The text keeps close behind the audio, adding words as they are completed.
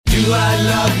Do I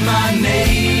love my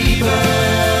neighbor?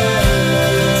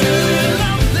 Do you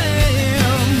love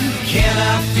them? Can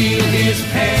I feel his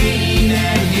pain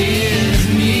and his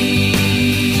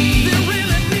need? They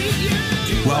really need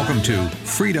you. Welcome to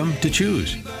Freedom to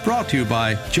Choose, brought to you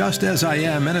by Just As I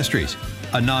Am Ministries,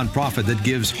 a nonprofit that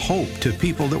gives hope to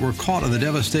people that were caught in the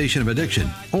devastation of addiction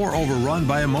or overrun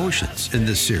by emotions. In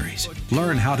this series,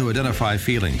 learn how to identify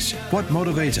feelings, what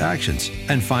motivates actions,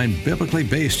 and find biblically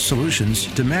based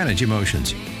solutions to manage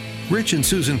emotions. Rich and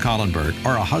Susan Collenberg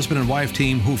are a husband and wife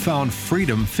team who found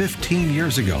freedom 15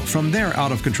 years ago from their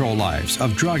out-of-control lives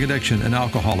of drug addiction and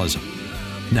alcoholism.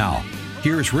 Now,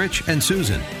 here's Rich and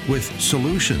Susan with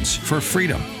solutions for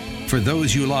freedom for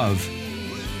those you love.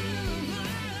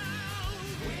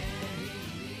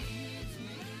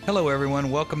 Hello,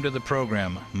 everyone. Welcome to the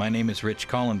program. My name is Rich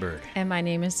Collenberg. And my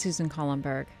name is Susan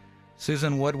Collenberg.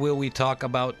 Susan, what will we talk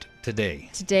about today?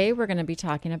 Today, we're going to be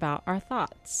talking about our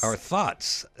thoughts. Our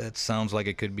thoughts. It sounds like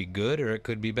it could be good or it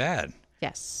could be bad.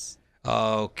 Yes.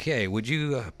 Okay. Would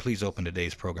you please open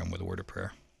today's program with a word of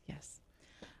prayer? Yes.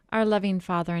 Our loving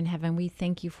Father in heaven, we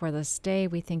thank you for this day.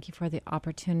 We thank you for the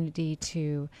opportunity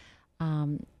to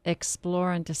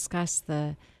explore and discuss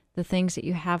the things that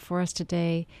you have for us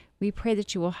today. We pray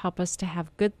that you will help us to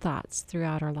have good thoughts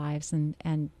throughout our lives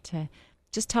and to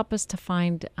just help us to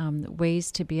find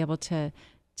ways to be able to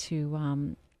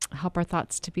help our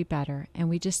thoughts to be better. And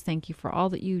we just thank you for all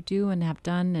that you do and have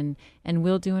done and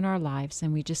will do in our lives.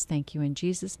 And we just thank you in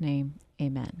Jesus' name.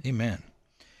 Amen. Amen.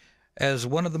 As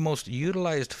one of the most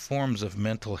utilized forms of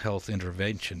mental health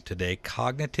intervention today,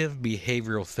 cognitive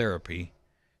behavioral therapy,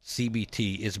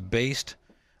 CBT, is based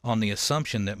on the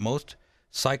assumption that most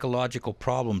psychological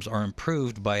problems are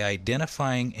improved by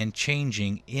identifying and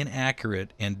changing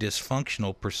inaccurate and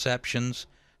dysfunctional perceptions,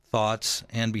 thoughts,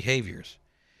 and behaviors.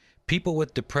 People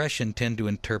with depression tend to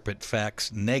interpret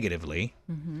facts negatively.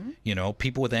 Mm-hmm. You know,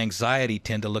 people with anxiety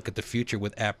tend to look at the future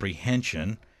with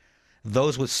apprehension.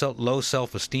 Those with low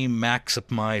self-esteem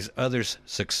maximize others'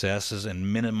 successes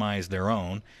and minimize their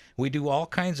own. We do all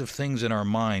kinds of things in our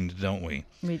mind, don't we?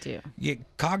 We do.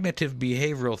 Cognitive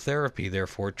behavioral therapy,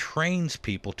 therefore, trains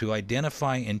people to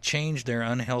identify and change their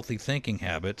unhealthy thinking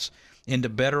habits into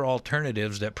better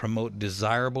alternatives that promote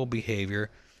desirable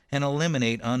behavior and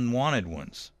eliminate unwanted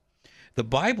ones. The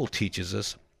Bible teaches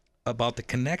us about the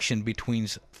connection between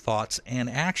thoughts and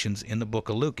actions in the book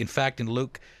of Luke. In fact, in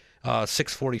Luke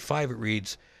 6:45 it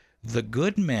reads, "The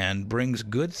good man brings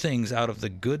good things out of the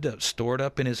good that's stored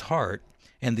up in his heart,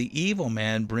 and the evil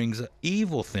man brings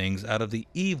evil things out of the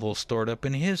evil stored up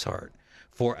in his heart.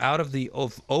 For out of the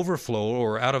overflow,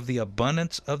 or out of the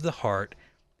abundance of the heart,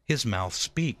 his mouth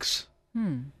speaks."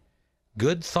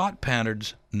 Good thought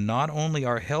patterns not only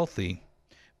are healthy,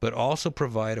 but also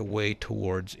provide a way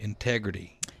towards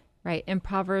integrity. Right. In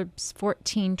Proverbs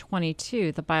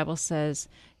 14:22, the Bible says,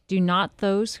 "Do not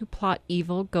those who plot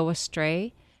evil go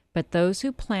astray, but those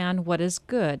who plan what is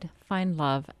good find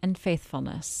love and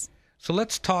faithfulness." So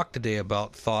let's talk today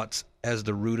about thoughts as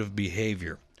the root of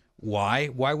behavior. Why?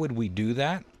 Why would we do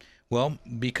that? Well,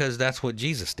 because that's what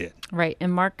Jesus did. Right.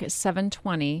 In Mark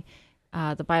 7:20,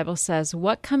 the Bible says,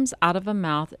 "What comes out of a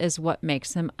mouth is what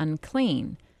makes him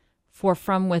unclean. For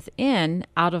from within,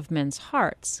 out of men's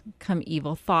hearts, come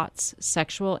evil thoughts,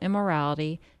 sexual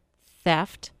immorality,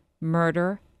 theft,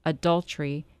 murder,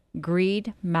 adultery,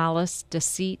 greed, malice,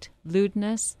 deceit,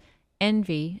 lewdness,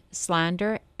 envy,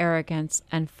 slander, arrogance,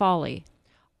 and folly.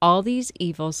 All these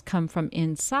evils come from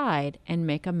inside and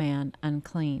make a man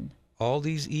unclean." All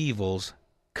these evils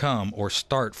come or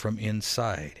start from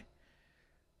inside.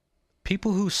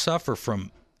 People who suffer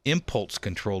from impulse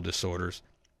control disorders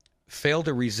fail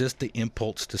to resist the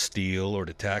impulse to steal or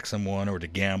to attack someone or to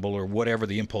gamble or whatever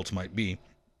the impulse might be.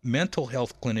 Mental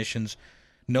health clinicians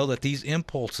know that these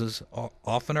impulses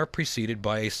often are preceded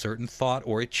by a certain thought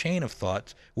or a chain of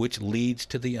thoughts which leads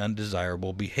to the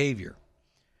undesirable behavior.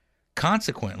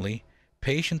 Consequently,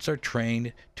 patients are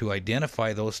trained to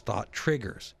identify those thought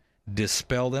triggers,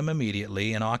 dispel them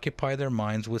immediately, and occupy their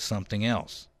minds with something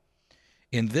else.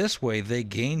 In this way, they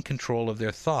gain control of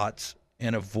their thoughts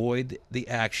and avoid the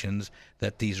actions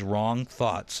that these wrong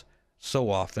thoughts so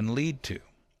often lead to.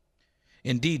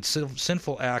 Indeed,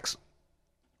 sinful acts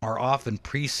are often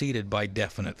preceded by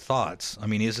definite thoughts. I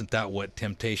mean, isn't that what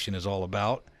temptation is all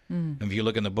about? If you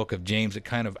look in the book of James, it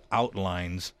kind of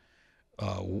outlines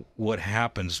what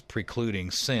happens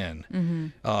precluding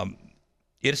sin.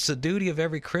 It's the duty of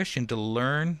every Christian to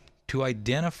learn to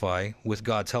identify, with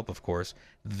God's help, of course,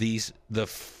 the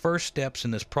first steps in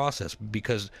this process,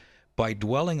 because by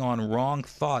dwelling on wrong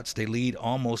thoughts, they lead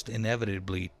almost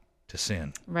inevitably to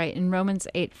sin. Right. In Romans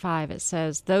 8:5, it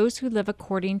says, "Those who live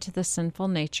according to the sinful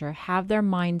nature have their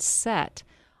minds set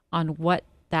on what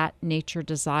that nature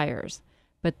desires.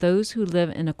 But those who live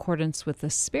in accordance with the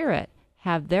Spirit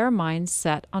have their minds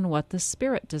set on what the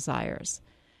Spirit desires.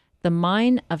 The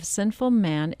mind of sinful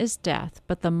man is death,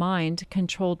 but the mind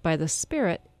controlled by the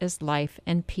Spirit is life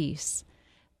and peace.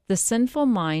 The sinful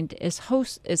mind is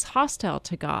hostile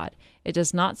to God. It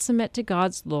does not submit to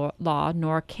God's law,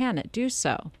 nor can it do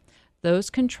so. Those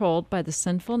controlled by the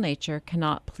sinful nature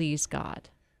cannot please God."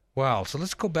 Wow. So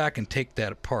let's go back and take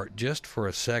that apart just for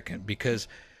a second, because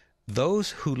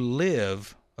those who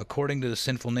live according to the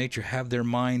sinful nature have their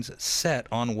minds set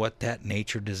on what that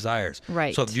nature desires.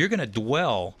 Right. So if you're going to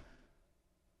dwell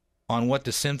on what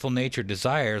the sinful nature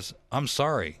desires, I'm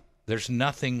sorry, there's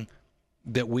nothing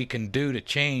that we can do to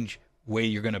change the way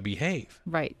you're going to behave.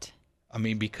 Right. I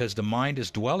mean, because the mind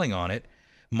is dwelling on it.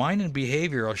 Mind and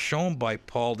behavior are shown by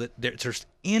Paul that they're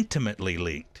intimately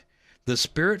linked. The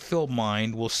Spirit-filled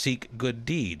mind will seek good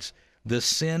deeds. The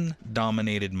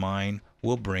sin-dominated mind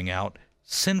will bring out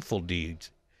sinful deeds.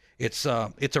 It's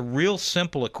a real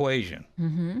simple equation,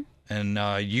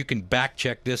 and you can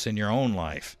back-check this in your own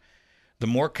life. The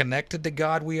more connected to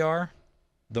God we are,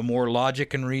 the more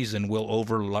logic and reason will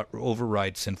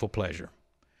override sinful pleasure.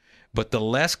 But the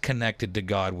less connected to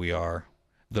God we are,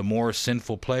 the more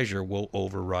sinful pleasure will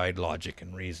override logic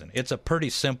and reason. It's a pretty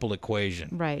simple equation.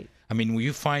 Right. I mean, when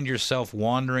you find yourself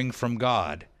wandering from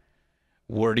God,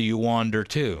 where do you wander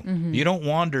to? You don't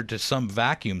wander to some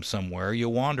vacuum somewhere. You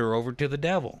wander over to the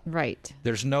devil. Right.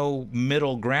 There's no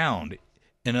middle ground.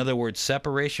 In other words,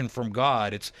 separation from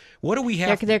God. It's, what do we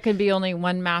have? There could be only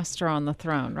one master on the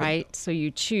throne, right? So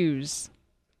you choose.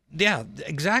 Yeah,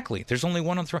 exactly. There's only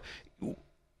one on the throne.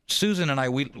 Susan and I,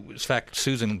 in fact,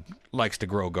 Susan likes to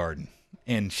grow a garden,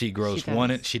 and she grows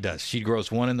one. She does. She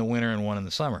grows one in the winter and one in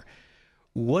the summer.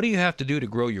 What do you have to do to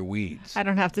grow your weeds? I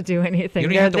don't have to do anything. You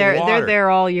don't have to water. They're there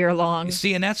all year long.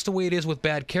 See, and that's the way it is with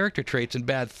bad character traits and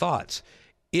bad thoughts.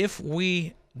 If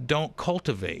we don't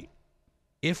cultivate,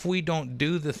 if we don't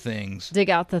do the things, dig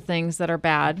out the things that are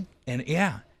bad, and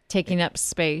taking up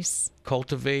space,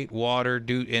 cultivate, water,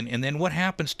 and then what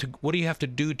happens to, what do you have to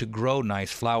do to grow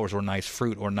nice flowers or nice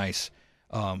fruit or nice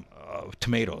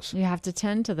tomatoes? You have to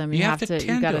tend to them. You have to tend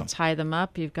you've got to to them. tie them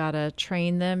up. You've got to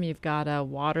train them. You've got to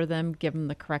water them, give them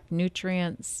the correct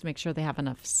nutrients, make sure they have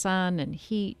enough sun and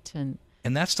heat. And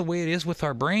that's the way it is with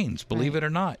our brains, believe it or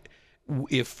not.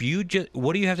 If you just,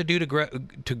 what do you have to do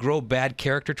to grow bad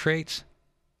character traits?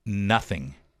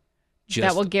 Nothing.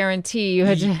 That will guarantee you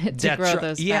to grow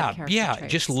those bad character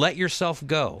traits. Just let yourself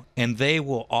go, and they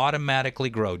will automatically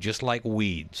grow, just like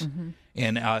weeds.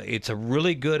 And it's a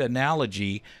really good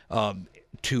analogy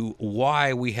to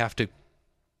why we have to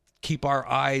keep our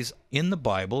eyes in the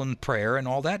Bible and prayer and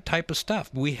all that type of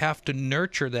stuff. We have to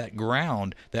nurture that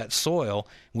ground, that soil.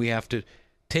 We have to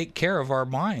take care of our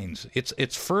minds.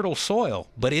 It's fertile soil,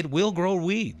 but it will grow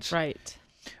weeds. Right.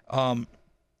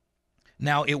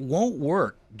 Now, it won't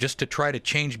work just to try to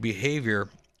change behavior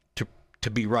to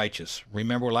be righteous.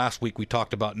 Remember last week we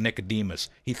talked about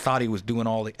Nicodemus. He thought he was doing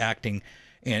all the acting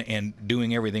and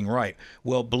doing everything right.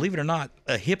 Well, believe it or not,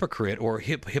 a hypocrite or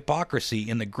hypocrisy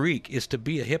in the Greek is to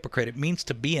be a hypocrite. It means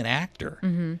to be an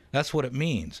actor. That's what it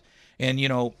means. And,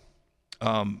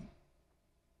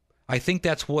 I think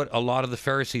that's what a lot of the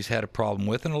Pharisees had a problem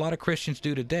with, and a lot of Christians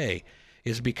do today,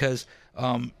 is because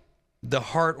the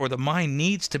heart or the mind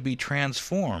needs to be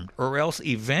transformed, or else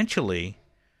eventually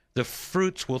the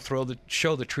fruits will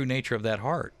show the true nature of that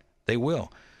heart. They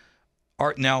will.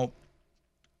 Now,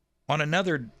 on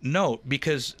another note,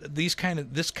 because this kind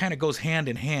of goes hand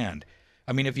in hand.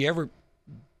 I mean, if you've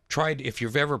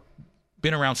ever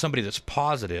been around somebody that's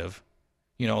positive,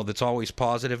 that's always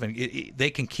positive, and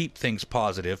they can keep things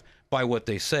positive by what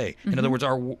they say. In other words,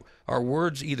 our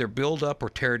words either build up or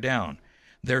tear down.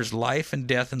 There's life and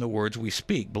death in the words we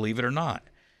speak, believe it or not.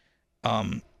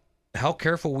 How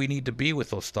careful we need to be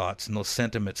with those thoughts and those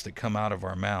sentiments that come out of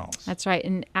our mouths. That's right.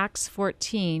 In Acts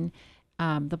 14,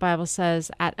 the Bible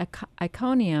says, at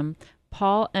Iconium,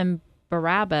 Paul and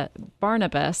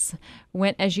Barnabas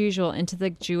went as usual into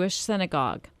the Jewish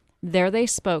synagogue. There they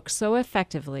spoke so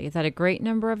effectively that a great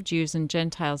number of Jews and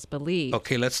Gentiles believed.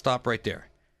 Okay, let's stop right there.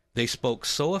 They spoke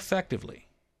so effectively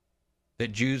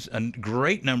that a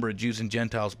great number of Jews and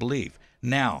Gentiles believe.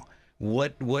 Now,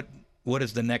 what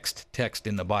is the next text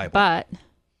in the Bible? But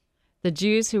the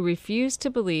Jews who refused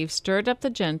to believe stirred up the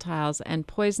Gentiles and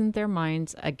poisoned their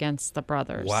minds against the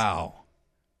brothers. Wow.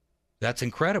 That's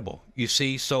incredible. You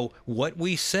see, so what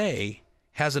we say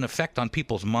has an effect on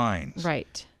people's minds.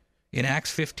 Right. In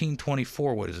Acts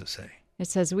 15:24, what does it say? It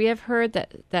says, "We have heard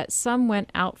that some went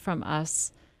out from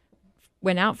us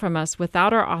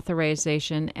without our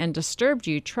authorization and disturbed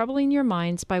you, troubling your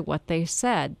minds by what they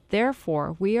said.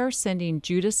 Therefore, we are sending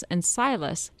Judas and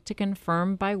Silas to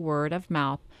confirm by word of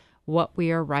mouth what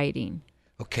we are writing."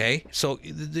 Okay, so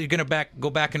you're going to go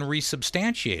back and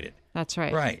resubstantiate it. That's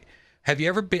right. Right. Have you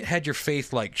ever had your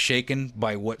faith like shaken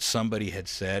by what somebody had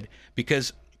said?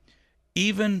 Because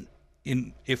even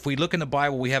if we look in the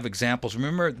Bible, we have examples.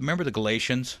 Remember the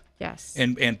Galatians? Yes.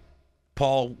 And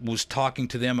Paul was talking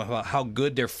to them about how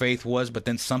good their faith was, but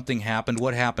then something happened.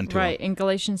 What happened to Right. them? In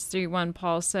Galatians 3:1,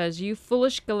 Paul says, "You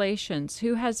foolish Galatians,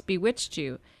 who has bewitched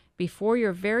you? Before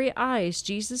your very eyes,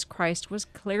 Jesus Christ was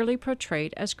clearly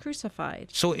portrayed as crucified."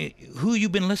 So who you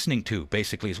been listening to,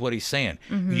 basically, is what he's saying.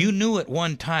 You knew at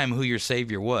one time who your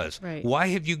Savior was. Right. Why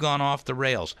have you gone off the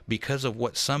rails? Because of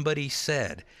what somebody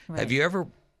said. Right. Have you ever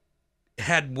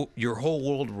had your whole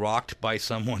world rocked by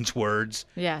someone's words?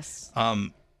 Yes.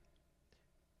 Has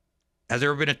there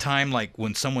ever been a time like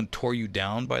when someone tore you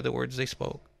down by the words they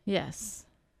spoke? Yes.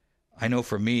 I know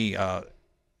for me,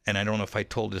 and I don't know if I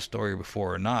told this story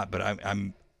before or not, but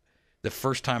I'm the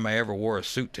first time I ever wore a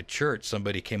suit to church,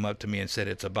 somebody came up to me and said,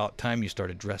 "It's about time you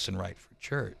started dressing right for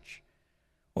church."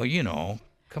 Well,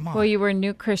 come on. Well, you were a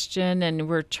new Christian, and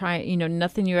we're trying,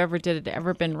 nothing you ever did had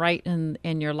ever been right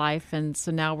in your life. And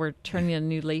so now we're turning a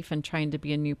new leaf and trying to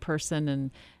be a new person.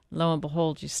 And lo and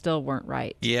behold, you still weren't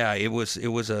right. Yeah, it was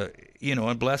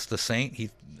and bless the saint.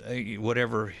 He,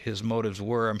 whatever his motives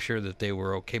were, I'm sure that they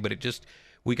were okay. But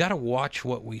we got to watch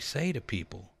what we say to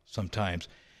people sometimes.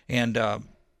 And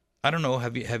I don't know,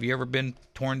 have you ever been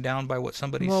torn down by what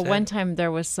somebody said? Well, one time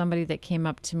there was somebody that came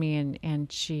up to me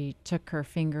and she took her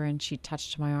finger and she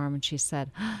touched my arm and she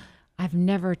said, "I've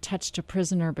never touched a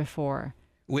prisoner before."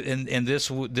 And this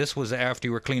was after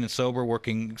you were clean and sober,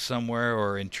 working somewhere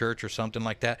or in church or something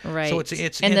like that. Right. So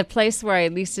it's in the place where I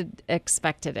least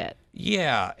expected it.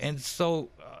 Yeah, and so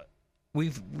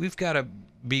we've got to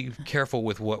be careful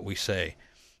with what we say,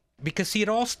 because see, it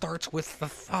all starts with the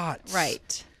thoughts.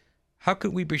 Right. How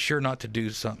could we be sure not to do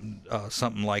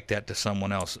something like that to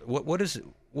someone else? What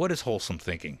is wholesome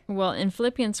thinking? Well, in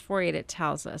Philippians 4:8 it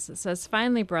tells us, it says,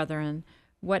 "Finally, brethren,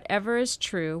 whatever is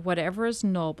true, whatever is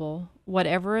noble,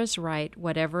 whatever is right,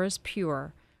 whatever is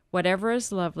pure, whatever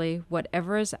is lovely,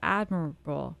 whatever is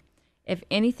admirable, if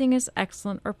anything is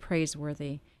excellent or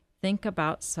praiseworthy, think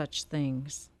about such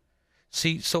things."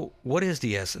 See, so what is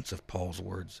the essence of Paul's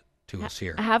words to us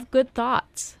here? Have good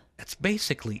thoughts. That's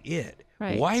basically it.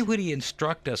 Right. Why would he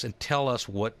instruct us and tell us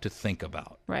what to think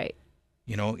about? Right.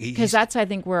 He's Because that's, I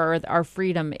think, where our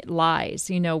freedom lies.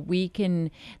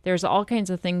 There's all kinds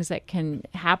of things that can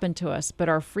happen to us, but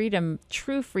our freedom,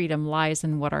 true freedom, lies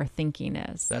in what our thinking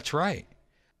is. That's right.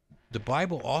 The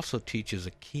Bible also teaches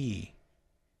a key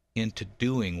into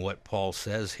doing what Paul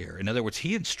says here. In other words,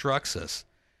 he instructs us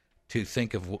to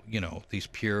think of, these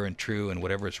pure and true and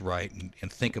whatever is right,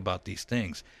 and think about these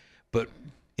things. But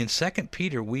in 2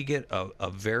 Peter, we get a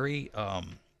very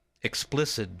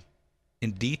explicit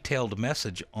and detailed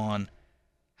message on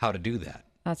how to do that.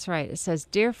 That's right. It says,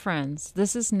 "Dear friends,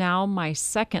 this is now my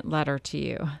second letter to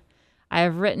you. I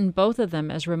have written both of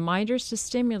them as reminders to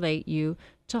stimulate you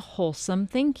to wholesome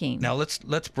thinking." Now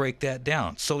let's break that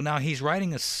down. So now he's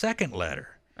writing a second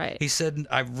letter. Right. He said,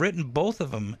 "I've written both of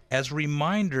them as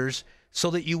reminders so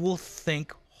that you will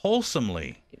think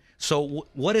wholesomely." So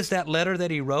what is that letter that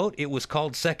he wrote? It was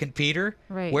called 2 Peter.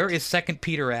 Right. Where is 2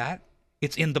 Peter at?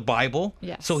 It's in the Bible.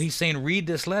 Yes. So he's saying, read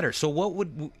this letter. So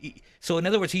in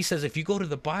other words, he says, if you go to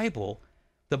the Bible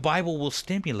will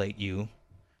stimulate you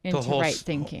Into to right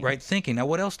thinking. Right thinking. Now,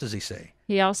 what else does he say?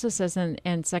 He also says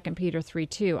in 2 Peter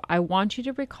 3:2, "I want you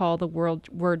to recall the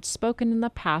words spoken in the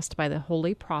past by the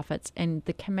holy prophets and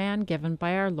the command given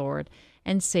by our Lord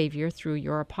and Savior through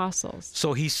your apostles."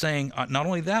 So he's saying, not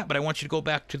only that, but I want you to go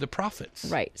back to the prophets.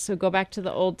 Right. So go back to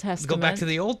the Old Testament. Go back to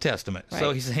the Old Testament. Right.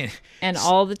 So he's saying, and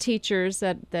all the teachers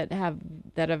that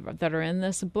are in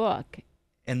this book.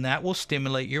 And that will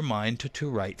stimulate your mind to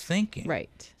right thinking.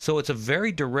 Right. So it's a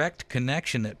very direct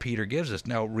connection that Peter gives us.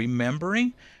 Now,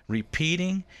 remembering,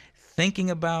 repeating, thinking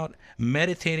about,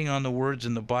 meditating on the words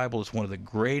in the Bible is one of the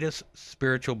greatest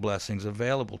spiritual blessings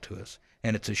available to us.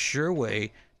 And it's a sure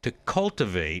way to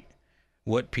cultivate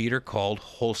what Peter called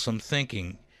wholesome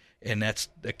thinking. And that's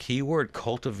a key word,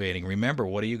 cultivating. Remember,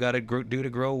 what do you got to do to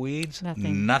grow weeds?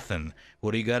 Nothing. Nothing.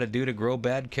 What do you got to do to grow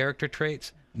bad character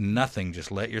traits? Nothing.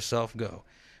 Just let yourself go.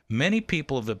 Many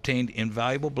people have obtained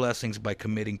invaluable blessings by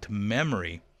committing to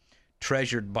memory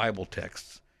treasured Bible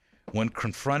texts. When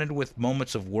confronted with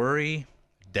moments of worry,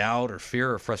 doubt, or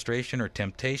fear, or frustration, or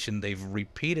temptation, they've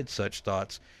repeated such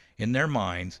thoughts in their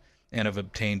minds and have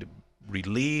obtained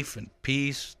relief and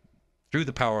peace through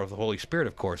the power of the Holy Spirit,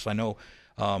 of course. I know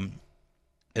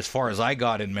as far as I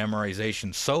got in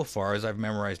memorization so far as I've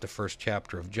memorized the first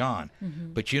chapter of John.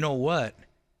 But you know what?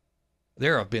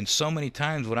 There have been so many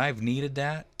times when I've needed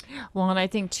that. Well, and I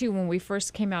think, too, when we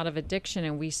first came out of addiction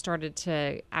and we started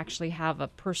to actually have a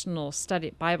personal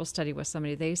Bible study with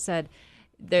somebody, they said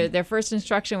their first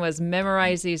instruction was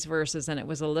memorize these verses, and it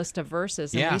was a list of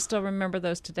verses. And we still remember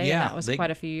those today, and that was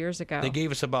quite a few years ago. They gave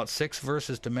us about 6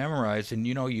 verses to memorize, and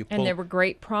you pull... And there were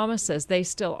great promises. They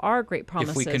still are great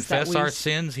promises. If we confess our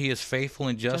sins, he is faithful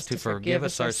and just to forgive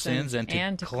us our sins and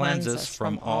to cleanse us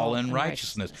from all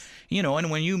unrighteousness. And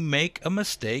when you make a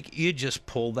mistake, you just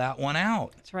pull that one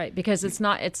out. That's right, because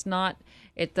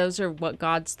those are what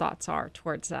God's thoughts are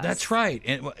towards us. That's right.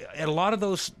 And a lot of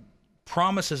those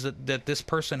promises that this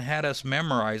person had us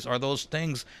memorize are those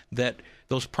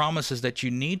promises that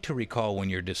you need to recall when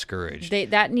you're discouraged.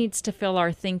 That needs to fill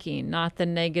our thinking, not the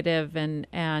negative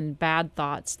and bad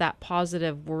thoughts. That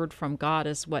positive word from God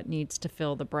is what needs to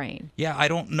fill the brain. Yeah, I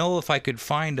don't know if I could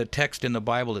find a text in the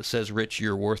Bible that says, Rich,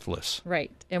 you're worthless.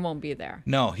 Right. It won't be there.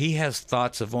 No, he has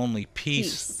thoughts of only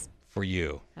peace for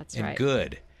you. That's and right.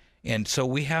 Good. And so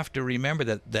we have to remember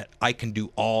that I can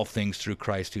do all things through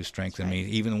Christ who strengthens me.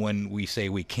 Even when we say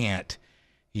we can't,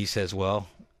 he says, well,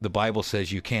 the Bible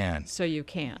says you can. So you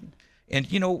can. And,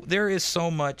 there is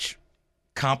so much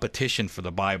competition for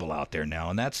the Bible out there now.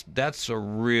 And that's a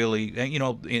really,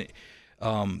 the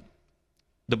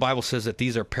Bible says that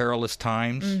these are perilous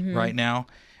times right now.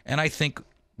 And I think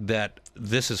that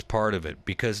this is part of it,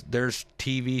 because there's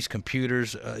TVs,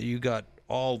 computers, you got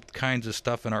all kinds of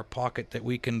stuff in our pocket that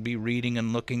we can be reading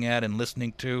and looking at and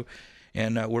listening to,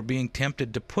 and we're being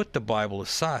tempted to put the Bible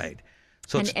aside.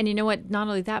 So and you know what? Not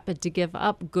only that, but to give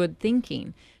up good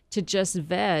thinking, to just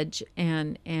veg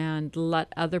and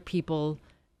let other people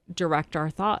direct our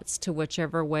thoughts to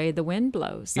whichever way the wind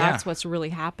blows. That's what's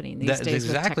really happening these days. That's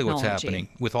exactly with what's happening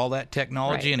with all that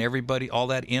technology and everybody, all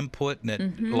that input, and that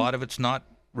a lot of it's not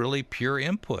really pure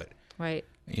input. Right.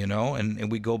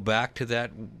 And we go back to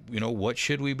that, what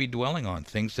should we be dwelling on?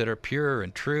 Things that are pure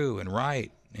and true and right.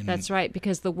 And that's right,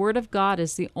 because the Word of God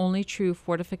is the only true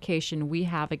fortification we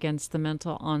have against the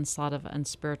mental onslaught of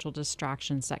unspiritual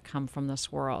distractions that come from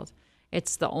this world.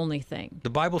 It's the only thing. The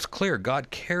Bible's clear. God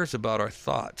cares about our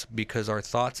thoughts because our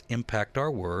thoughts impact our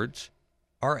words,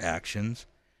 our actions,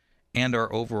 and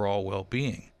our overall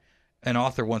well-being. An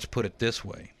author once put it this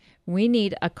way: we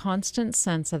need a constant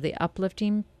sense of the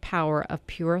uplifting power of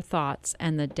pure thoughts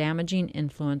and the damaging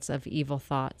influence of evil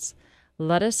thoughts.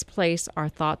 Let us place our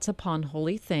thoughts upon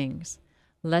holy things.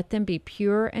 Let them be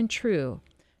pure and true,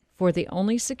 for the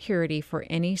only security for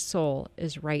any soul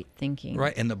is right thinking.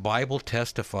 Right, and the Bible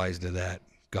testifies to that.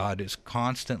 God is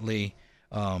constantly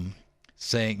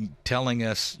telling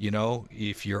us,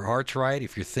 if your heart's right,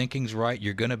 if your thinking's right,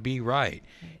 you're going to be right.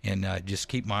 And just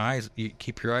keep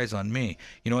your eyes on me.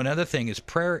 Another thing is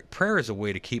prayer. Prayer is a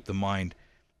way to keep the mind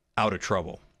out of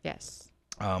trouble. Yes.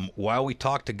 While we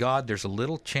talk to God, there's a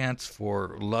little chance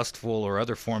for lustful or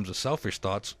other forms of selfish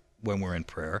thoughts when we're in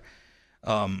prayer.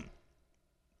 Acquiring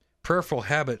prayerful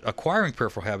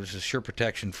habits is sure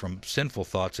protection from sinful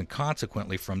thoughts and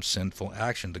consequently from sinful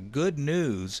action. The good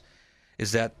news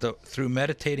is that through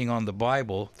meditating on the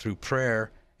Bible, through prayer,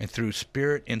 and through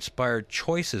Spirit-inspired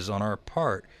choices on our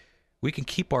part, we can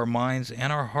keep our minds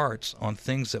and our hearts on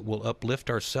things that will uplift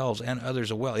ourselves and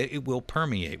others as well. It will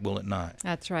permeate, will it not?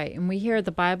 That's right. And we hear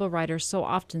the Bible writers so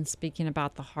often speaking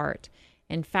about the heart.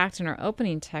 In fact, in our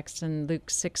opening text in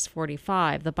Luke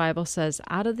 6:45, the Bible says,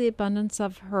 out of the abundance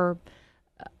of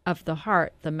the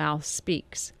heart, the mouth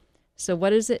speaks. So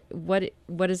what is it? What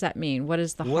does that mean? What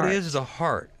is the heart? What is the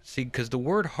heart? See, because the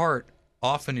word heart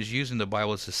often is used in the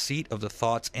Bible as the seat of the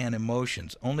thoughts and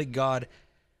emotions. Only God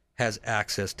has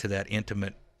access to that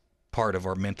intimate part of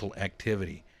our mental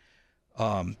activity,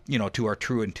 to our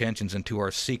true intentions and to our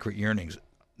secret yearnings.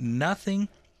 Nothing,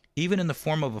 even in the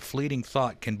form of a fleeting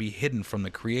thought, can be hidden from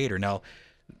the Creator. Now,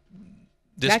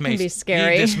 that can be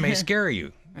scary. This may scare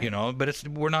you, right. But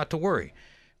we're not to worry,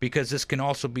 because this can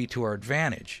also be to our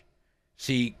advantage.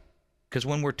 See, because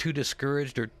when we're too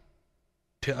discouraged or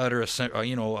to utter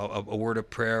a word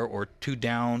of prayer, or too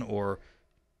down or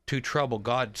too troubled,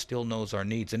 God still knows our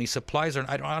needs, and He supplies our.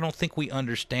 I don't think we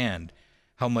understand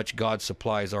how much God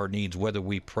supplies our needs, whether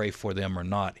we pray for them or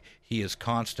not. He is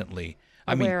constantly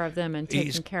aware of them and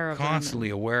taking care of them. He's constantly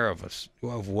aware of us,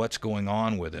 of what's going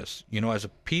on with us. As a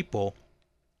people,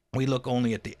 we look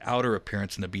only at the outer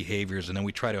appearance and the behaviors, and then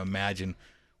we try to imagine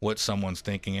what someone's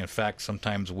thinking. In fact,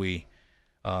 sometimes we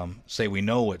say we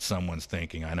know what someone's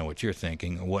thinking. I know what you're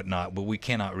thinking and whatnot, but we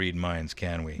cannot read minds,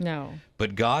 can we? No.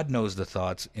 But God knows the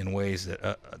thoughts in ways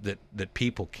that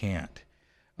people can't.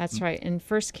 That's right. In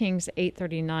 1 Kings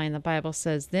 8:39, the Bible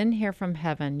says, "Then hear from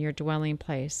heaven, your dwelling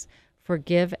place,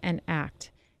 forgive and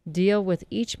act. Deal with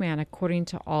each man according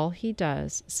to all he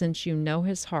does, since you know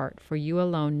his heart, for you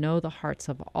alone know the hearts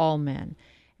of all men."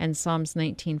 And Psalms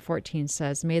 19:14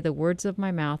 says, "May the words of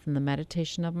my mouth and the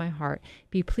meditation of my heart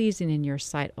be pleasing in your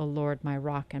sight, O Lord, my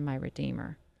rock and my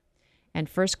redeemer." And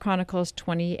 1 Chronicles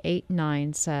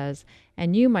 28:9 says,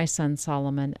 "And you, my son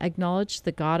Solomon, acknowledge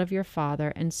the God of your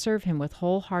father and serve him with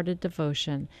wholehearted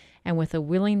devotion and with a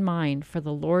willing mind, for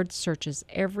the Lord searches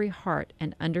every heart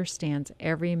and understands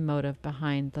every motive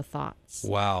behind the thoughts."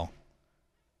 Wow.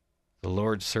 The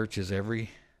Lord searches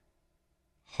every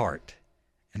heart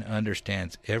and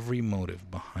understands every motive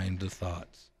behind the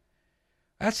thoughts.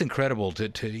 That's incredible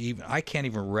to even, I can't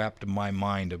even wrap my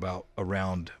mind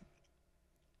around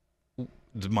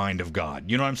the mind of God.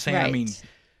 You know what I'm saying? Right. I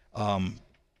mean,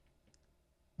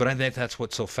 but I think that's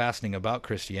what's so fascinating about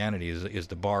Christianity is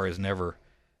the bar is never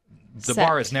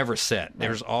set. Right.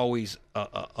 There's always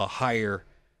a higher,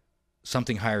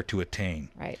 something higher to attain.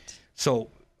 Right. So,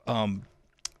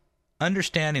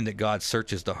 understanding that God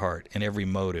searches the heart and every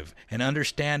motive, and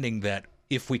understanding that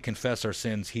if we confess our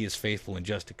sins, He is faithful and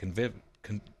just to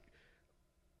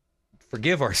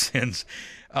forgive our sins.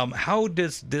 How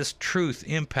does this truth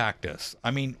impact us? I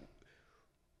mean,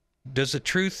 does the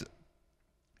truth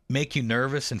make you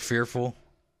nervous and fearful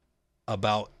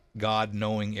about God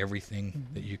knowing everything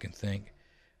that you can think?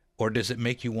 Or does it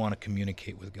make you want to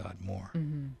communicate with God more?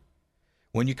 Mm-hmm.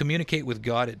 When you communicate with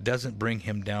God, it doesn't bring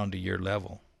Him down to your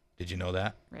level. Did you know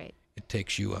that? Right. It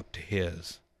takes you up to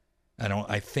His.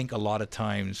 I think a lot of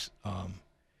times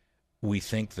we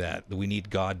think that we need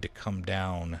God to come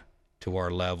down to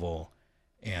our level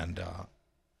and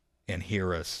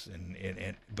hear us,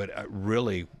 but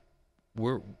really,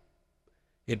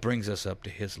 it brings us up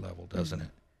to His level, doesn't it?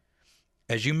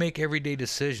 As you make everyday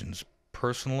decisions,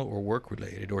 personal or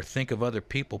work-related, or think of other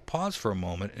people, pause for a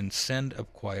moment and send a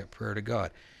quiet prayer to God.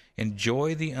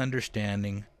 Enjoy the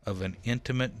understanding of an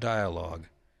intimate dialogue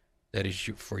that is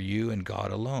for you and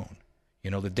God alone.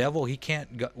 You know, the devil, he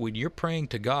can't, when you're praying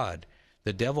to God,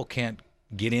 the devil can't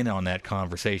get in on that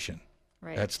conversation.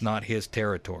 Right. That's not his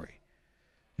territory.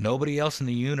 Nobody else in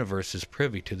the universe is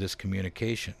privy to this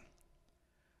communication.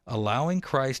 Allowing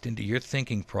Christ into your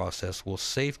thinking process will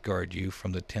safeguard you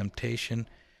from temptation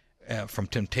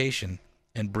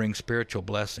and bring spiritual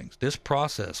blessings. This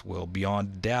process will,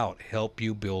 beyond doubt, help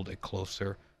you build a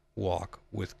closer walk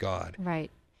with God. Right.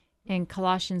 In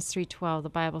Colossians 3:12, the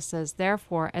Bible says,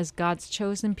 "Therefore, as God's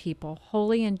chosen people,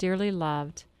 holy and dearly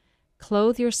loved,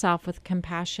 clothe yourself with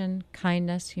compassion,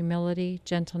 kindness, humility,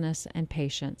 gentleness, and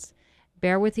patience.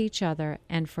 Bear with each other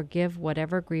and forgive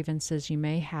whatever grievances you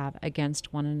may have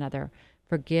against one another.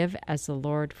 Forgive as the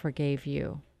Lord forgave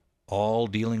you." All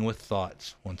dealing with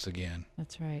thoughts, once again.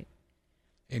 That's right.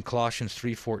 In Colossians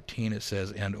 3:14 it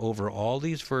says, "And over all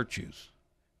these virtues,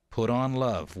 put on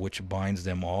love, which binds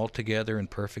them all together in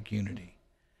perfect unity.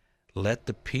 Let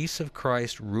the peace of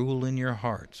Christ rule in your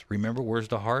hearts." Remember, where's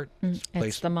the heart?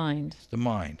 It's the mind. It's the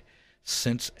mind.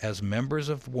 "Since as members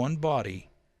of one body,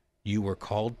 you were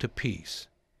called to peace,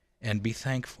 and be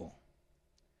thankful.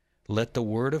 Let the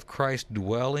word of Christ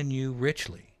dwell in you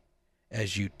richly,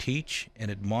 as you teach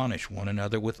and admonish one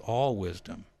another with all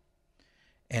wisdom,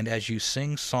 and as you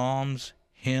sing psalms,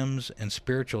 hymns, and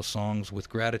spiritual songs with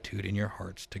gratitude in your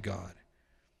hearts to God.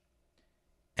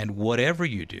 And whatever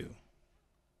you do,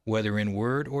 whether in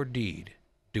word or deed,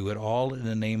 do it all in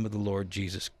the name of the Lord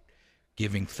Jesus,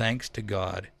 giving thanks to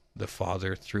God the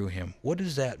Father through Him." What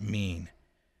does that mean?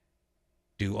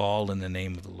 Do all in the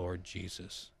name of the Lord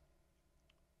Jesus.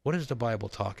 What is the Bible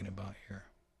talking about here?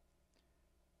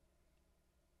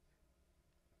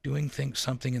 Doing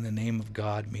something in the name of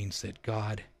God means that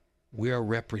God, we are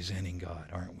representing God,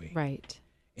 aren't we? Right.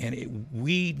 And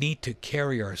we need to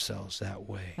carry ourselves that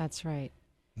way. That's right.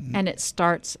 And it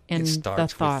starts in the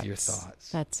thoughts. With your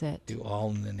thoughts. That's it. Do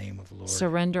all in the name of the Lord.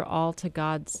 Surrender all to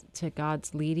God's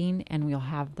leading, and we'll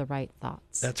have the right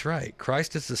thoughts. That's right.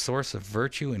 Christ is the source of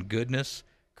virtue and goodness.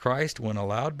 Christ, when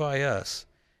allowed by us,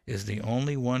 is the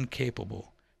only one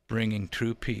capable bringing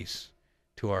true peace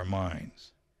to our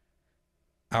minds.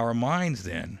 Our minds,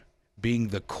 then, being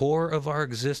the core of our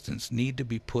existence, need to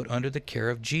be put under the care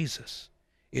of Jesus.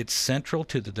 It's central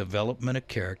to the development of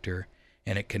character,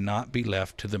 and it cannot be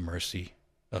left to the mercy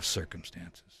of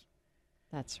circumstances.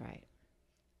 That's right.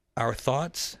 Our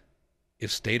thoughts,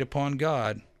 if stayed upon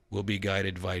God, will be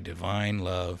guided by divine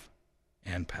love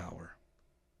and power.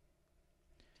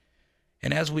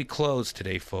 And as we close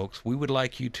today, folks, we would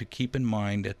like you to keep in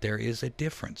mind that there is a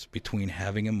difference between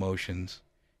having emotions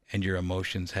and your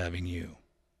emotions having you.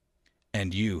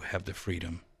 And you have the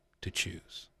freedom to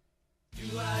choose.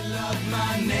 Do I love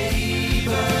my neighbor?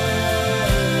 Do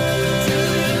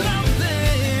I love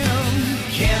them?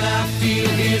 Can I feel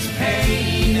his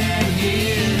pain and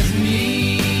his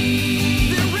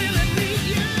need? They really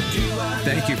need you.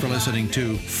 Thank you for listening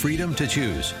to Freedom to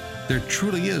Choose. There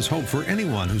truly is hope for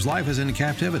anyone whose life is in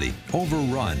captivity,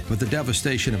 overrun with the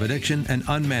devastation of addiction and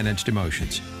unmanaged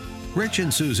emotions. Rich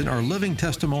and Susan are living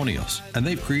testimonials, and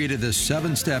they've created this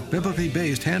 7-step biblically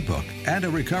based handbook and a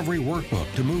recovery workbook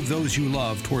to move those you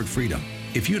love toward freedom.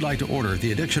 If you'd like to order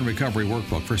the Addiction Recovery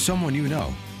Workbook for someone you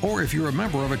know, or if you're a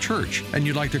member of a church and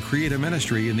you'd like to create a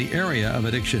ministry in the area of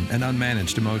addiction and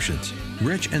unmanaged emotions,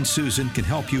 Rich and Susan can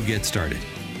help you get started.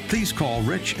 Please call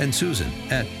Rich and Susan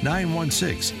at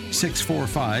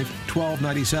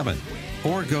 916-645-1297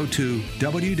 or go to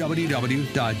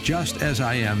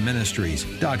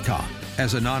www.justasIamministries.com.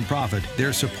 As a nonprofit,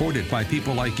 they're supported by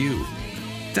people like you.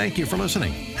 Thank you for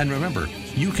listening. And remember,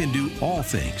 you can do all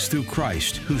things through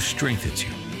Christ who strengthens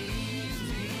you.